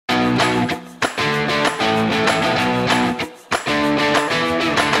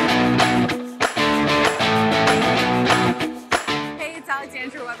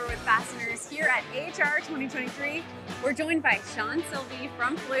We're joined by Sean Sylvie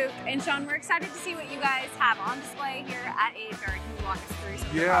from Fluke. And Sean, we're excited to see what you guys have on display here at AHR. Can you walk us through some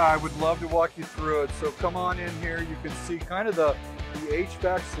of the I would love to walk you through it. So come on in here. You can see kind of the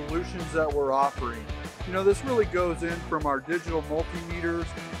HVAC solutions that we're offering. You know, this really goes in from our digital multimeters.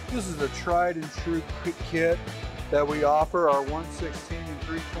 This is a tried and true kit that we offer, our 116 and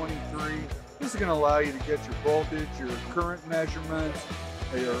 323. This is going to allow you to get your voltage, your current measurements,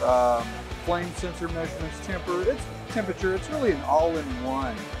 your flame sensor measurements, temperature. It's really an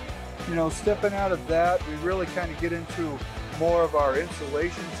all-in-one. You know, stepping out of that, we really kind of get into more of our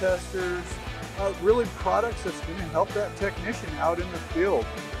insulation testers, really products that's going to help that technician out in the field.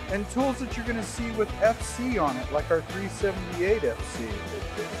 And tools that you're going to see with FC on it, like our 378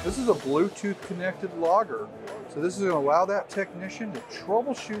 FC. This is a Bluetooth connected logger. So this is going to allow that technician to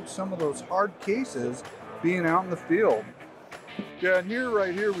troubleshoot some of those hard cases being out in the field. Yeah, and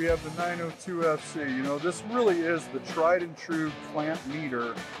right here we have the 902 FC. You know, this really is the tried and true clamp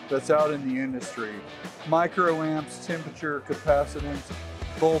meter that's out in the industry. Microamps, temperature, capacitance,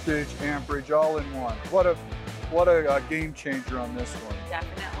 voltage, amperage, all in one. What a game changer on this one.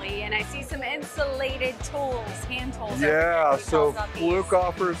 Definitely, and I see some insulated tools, hand tools. Yeah, so Fluke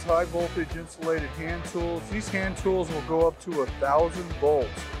offers high voltage insulated hand tools. These hand tools will go up to 1,000 volts.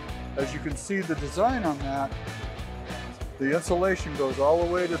 As you can see, the design on that, the insulation goes all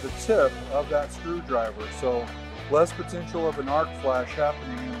the way to the tip of that screwdriver, so less potential of an arc flash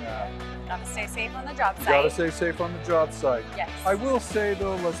happening in that. Gotta stay safe on the job site. Gotta stay safe on the job site. Yes. I will say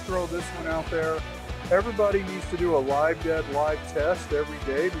though, let's throw this one out there. Everybody needs to do a live test every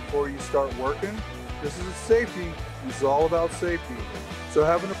day before you start working. This is a safety. This is all about safety. So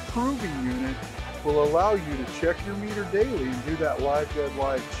having a proving unit will allow you to check your meter daily and do that live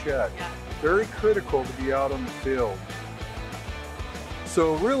check. Yeah. Very critical to be out on the field.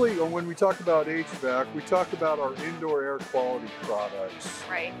 So really, when we talk about HVAC, we talk about our indoor air quality products.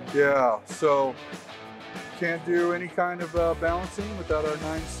 Right. Yeah, so can't do any kind of balancing without our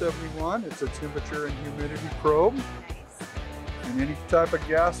 971. It's a temperature and humidity probe. Nice. And any type of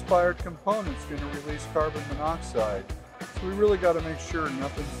gas-fired component is going to release carbon monoxide. So we really got to make sure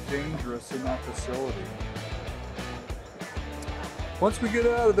nothing's dangerous in that facility. Once we get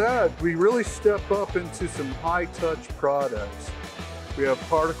out of that, we really step up into some high-touch products. We have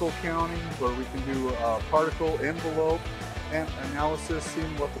particle counting, where we can do particle envelope and analysis,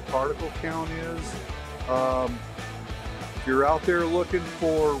 seeing what the particle count is. If you're out there looking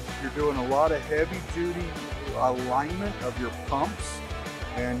for, you're doing a lot of heavy duty alignment of your pumps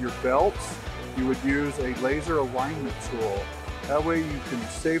and your belts, you would use a laser alignment tool. That way you can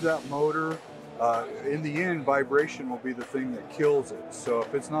save that motor. In the end, vibration will be the thing that kills it. So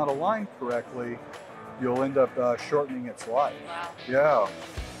if it's not aligned correctly, you'll end up shortening its life. Wow. Yeah.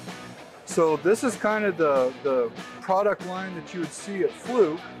 So this is kind of the product line that you would see at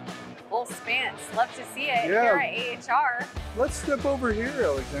Fluke. Full spans. Love to see it here at AHR. Let's step over here,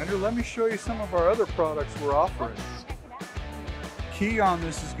 Alexander. Let me show you some of our other products we're offering. Check it out. Key on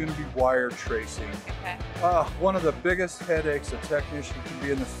this is going to be wire tracing. Okay. One of the biggest headaches a technician can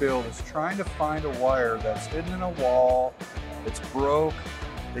be in the field is trying to find a wire that's hidden in a wall, it's broke,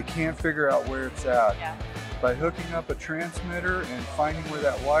 they can't figure out where it's at. Yeah. By hooking up a transmitter and finding where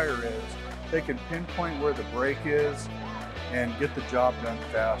that wire is, they can pinpoint where the break is and get the job done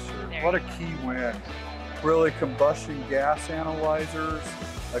faster. What a key win. Really, combustion gas analyzers,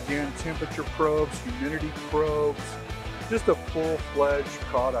 again, temperature probes, humidity probes, just a full-fledged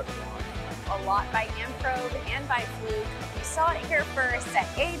product line. A lot by Amprobe and by Fluke. You saw it here first at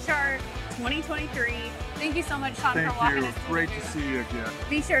AHR 2023. Thank you so much, Sean, for walking us through. Great to see you again.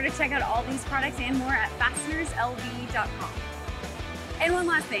 Be sure to check out all these products and more at fastenerslv.com. And one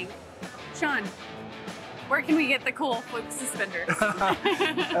last thing, Sean, where can we get the cool Fluke suspenders?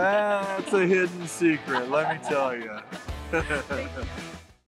 That's a hidden secret, let me tell you. Thank you.